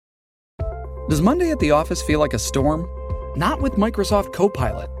Does Monday at the office feel like a storm? Not with Microsoft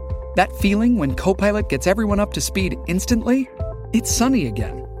Copilot. That feeling when Copilot gets everyone up to speed instantly? It's sunny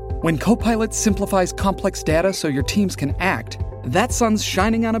again. When Copilot simplifies complex data so your teams can act, that sun's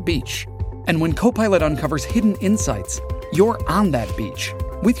shining on a beach. And when Copilot uncovers hidden insights, you're on that beach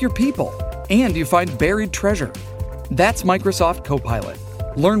with your people, and you find buried treasure. That's Microsoft Copilot.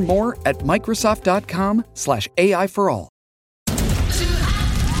 Learn more at Microsoft.com/AI for all.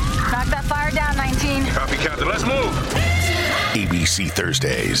 Knock that fire down, 19. Copy, Captain. Let's move. ABC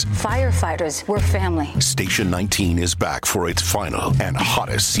Thursdays. Firefighters, we're family. Station 19 is back for its final and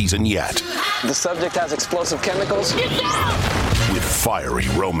hottest season yet. The subject has explosive chemicals. Get down! With fiery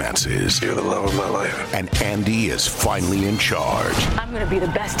romances. You're the love of my life. And Andy is finally in charge. I'm going to be the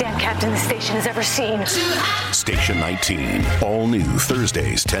best damn captain the station has ever seen. Station 19. All new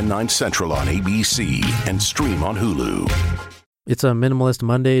Thursdays, 10/9 Central on ABC and stream on Hulu. It's a Minimalist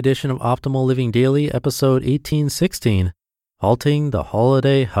Monday edition of Optimal Living Daily, episode 1816. Halting the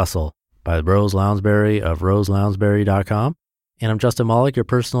Holiday Hustle by Rose Lounsbury of roselounsbury.com. And I'm Justin Malik, your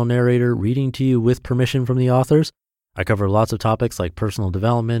personal narrator, reading to you with permission from the authors. I cover lots of topics like personal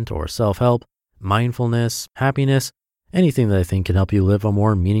development or self-help, mindfulness, happiness, anything that I think can help you live a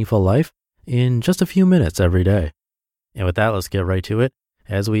more meaningful life in just a few minutes every day. And with that, let's get right to it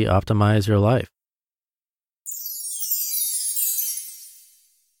as we optimize your life.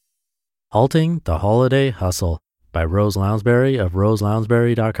 Halting the Holiday Hustle by Rose Lounsbury of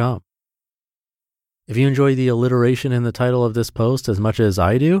roselounsbury.com. If you enjoy the alliteration in the title of this post as much as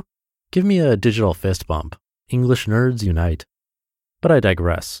I do, give me a digital fist bump. English nerds unite. But I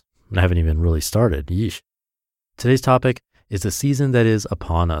digress. I haven't even really started. Yeesh. Today's topic is the season that is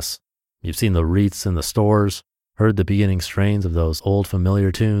upon us. You've seen the wreaths in the stores, heard the beginning strains of those old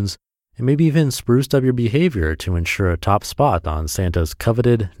familiar tunes, and maybe even spruced up your behavior to ensure a top spot on Santa's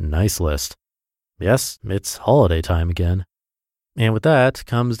coveted nice list. Yes, it's holiday time again. And with that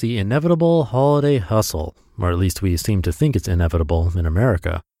comes the inevitable holiday hustle, or at least we seem to think it's inevitable in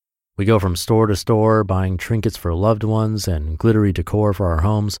America. We go from store to store buying trinkets for loved ones and glittery decor for our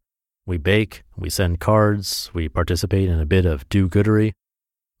homes. We bake, we send cards, we participate in a bit of do-goodery.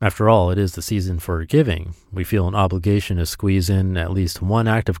 After all, it is the season for giving. We feel an obligation to squeeze in at least one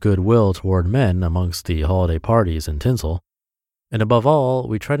act of goodwill toward men amongst the holiday parties and tinsel. And above all,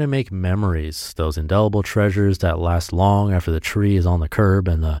 we try to make memories, those indelible treasures that last long after the tree is on the curb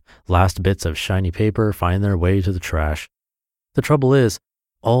and the last bits of shiny paper find their way to the trash. The trouble is,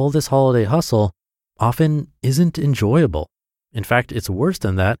 all this holiday hustle often isn't enjoyable. In fact, it's worse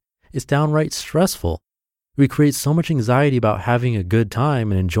than that. It's downright stressful. We create so much anxiety about having a good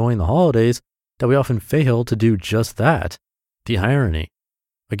time and enjoying the holidays that we often fail to do just that. The irony.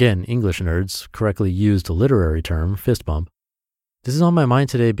 Again, English nerds correctly used a literary term, fist bump. This is on my mind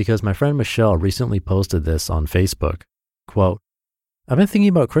today because my friend Michelle recently posted this on Facebook. Quote, I've been thinking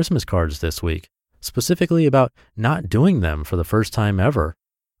about Christmas cards this week, specifically about not doing them for the first time ever.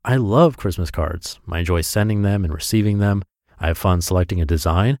 I love Christmas cards. I enjoy sending them and receiving them. I have fun selecting a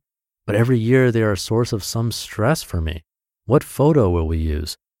design, but every year they are a source of some stress for me. What photo will we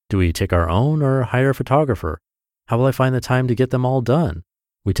use? Do we take our own or hire a photographer? How will I find the time to get them all done?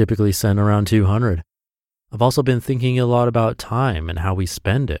 We typically send around 200. I've also been thinking a lot about time and how we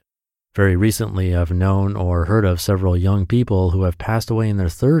spend it. Very recently, I've known or heard of several young people who have passed away in their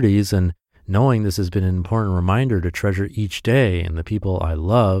 30s, and knowing this has been an important reminder to treasure each day and the people I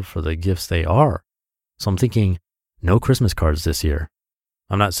love for the gifts they are. So I'm thinking, no Christmas cards this year.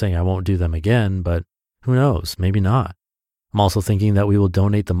 I'm not saying I won't do them again, but who knows, maybe not. I'm also thinking that we will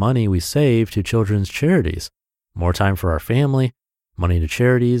donate the money we save to children's charities. More time for our family, money to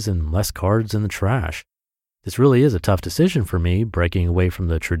charities, and less cards in the trash. This really is a tough decision for me, breaking away from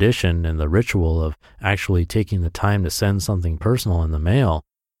the tradition and the ritual of actually taking the time to send something personal in the mail.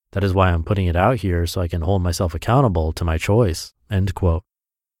 That is why I'm putting it out here so I can hold myself accountable to my choice. End quote.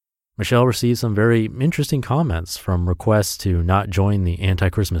 Michelle received some very interesting comments, from requests to not join the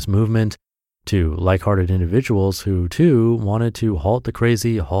anti-Christmas movement to like-hearted individuals who, too, wanted to halt the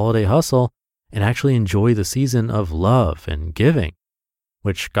crazy holiday hustle and actually enjoy the season of love and giving.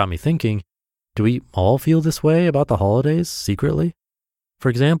 Which got me thinking, do we all feel this way about the holidays secretly? For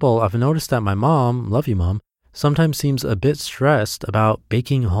example, I've noticed that my mom, love you mom, sometimes seems a bit stressed about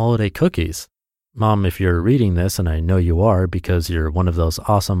baking holiday cookies. Mom, if you're reading this, and I know you are because you're one of those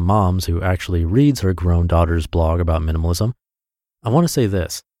awesome moms who actually reads her grown daughter's blog about minimalism, I want to say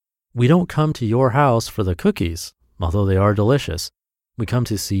this. We don't come to your house for the cookies, although they are delicious. We come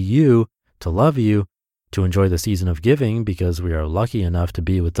to see you, to love you, to enjoy the season of giving because we are lucky enough to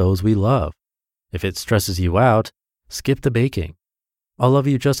be with those we love. If it stresses you out, skip the baking. I'll love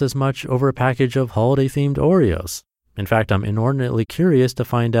you just as much over a package of holiday-themed Oreos. In fact, I'm inordinately curious to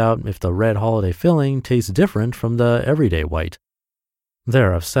find out if the red holiday filling tastes different from the everyday white.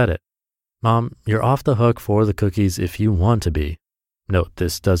 There, I've said it. Mom, you're off the hook for the cookies if you want to be. Note,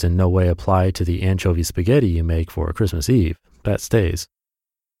 this does in no way apply to the anchovy spaghetti you make for Christmas Eve. That stays.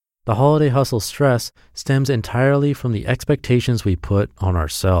 The holiday hustle stress stems entirely from the expectations we put on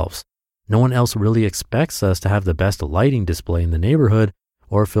ourselves. No one else really expects us to have the best lighting display in the neighborhood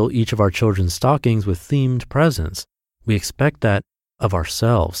or fill each of our children's stockings with themed presents. We expect that of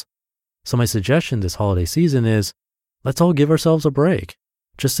ourselves. So my suggestion this holiday season is, let's all give ourselves a break.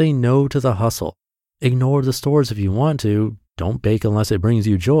 Just say no to the hustle. Ignore the stores if you want to. Don't bake unless it brings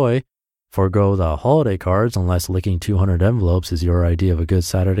you joy. Forgo the holiday cards unless licking 200 envelopes is your idea of a good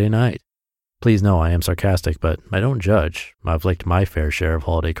Saturday night. Please know I am sarcastic, but I don't judge. I've licked my fair share of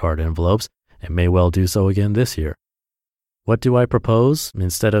holiday card envelopes and may well do so again this year. What do I propose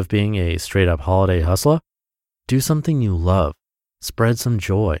instead of being a straight-up holiday hustler? Do something you love. Spread some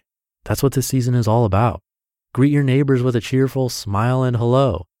joy. That's what this season is all about. Greet your neighbors with a cheerful smile and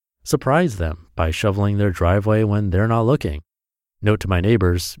hello. Surprise them by shoveling their driveway when they're not looking. Note to my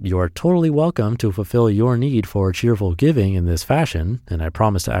neighbors, you are totally welcome to fulfill your need for cheerful giving in this fashion, and I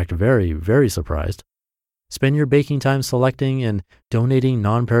promise to act very, very surprised. Spend your baking time selecting and donating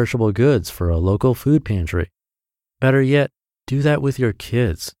non-perishable goods for a local food pantry. Better yet, do that with your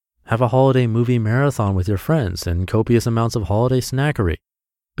kids. Have a holiday movie marathon with your friends and copious amounts of holiday snackery.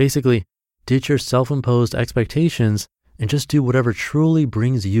 Basically, ditch your self-imposed expectations and just do whatever truly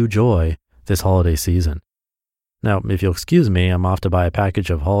brings you joy this holiday season. Now, if you'll excuse me, I'm off to buy a package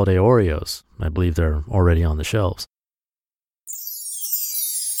of holiday Oreos. I believe they're already on the shelves.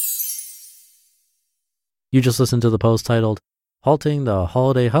 You just listened to the post titled, Halting the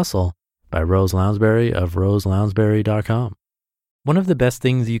Holiday Hustle by Rose Lounsbury of roselounsbury.com. One of the best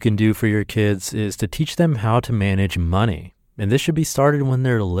things you can do for your kids is to teach them how to manage money. And this should be started when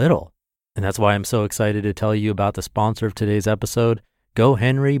they're little. And that's why I'm so excited to tell you about the sponsor of today's episode,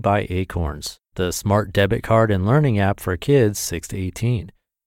 GoHenry by Acorns, the smart debit card and learning app for kids 6 to 18.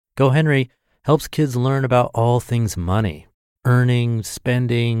 GoHenry helps kids learn about all things money, earning,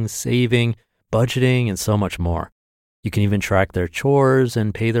 spending, saving, budgeting, and so much more. You can even track their chores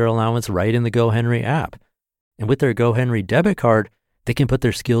and pay their allowance right in the GoHenry app. And with their GoHenry debit card, they can put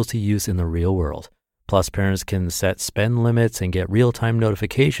their skills to use in the real world. Plus, parents can set spend limits and get real-time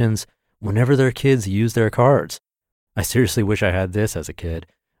notifications whenever their kids use their cards. I seriously wish I had this as a kid.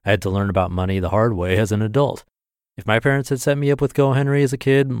 I had to learn about money the hard way as an adult. If my parents had set me up with GoHenry as a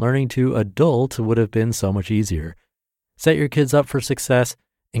kid, learning to adult would have been so much easier. Set your kids up for success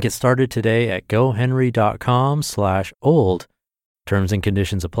and get started today at gohenry.com/old. Terms and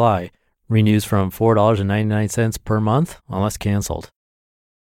conditions apply. Renews from $4.99 per month unless canceled.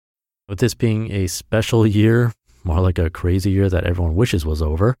 With this being a special year, more like a crazy year that everyone wishes was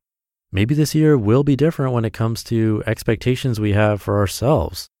over, maybe this year will be different when it comes to expectations we have for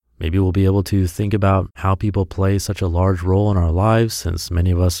ourselves. Maybe we'll be able to think about how people play such a large role in our lives, since many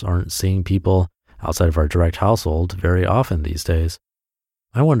of us aren't seeing people outside of our direct household very often these days.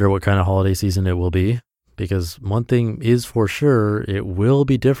 I wonder what kind of holiday season it will be, because one thing is for sure, it will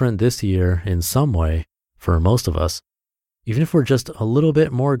be different this year in some way for most of us. Even if we're just a little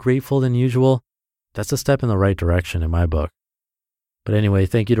bit more grateful than usual, that's a step in the right direction in my book. But anyway,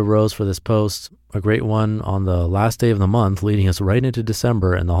 thank you to Rose for this post, a great one on the last day of the month, leading us right into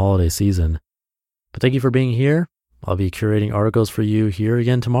December and the holiday season. But thank you for being here. I'll be curating articles for you here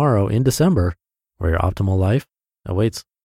again tomorrow in December, where your optimal life awaits.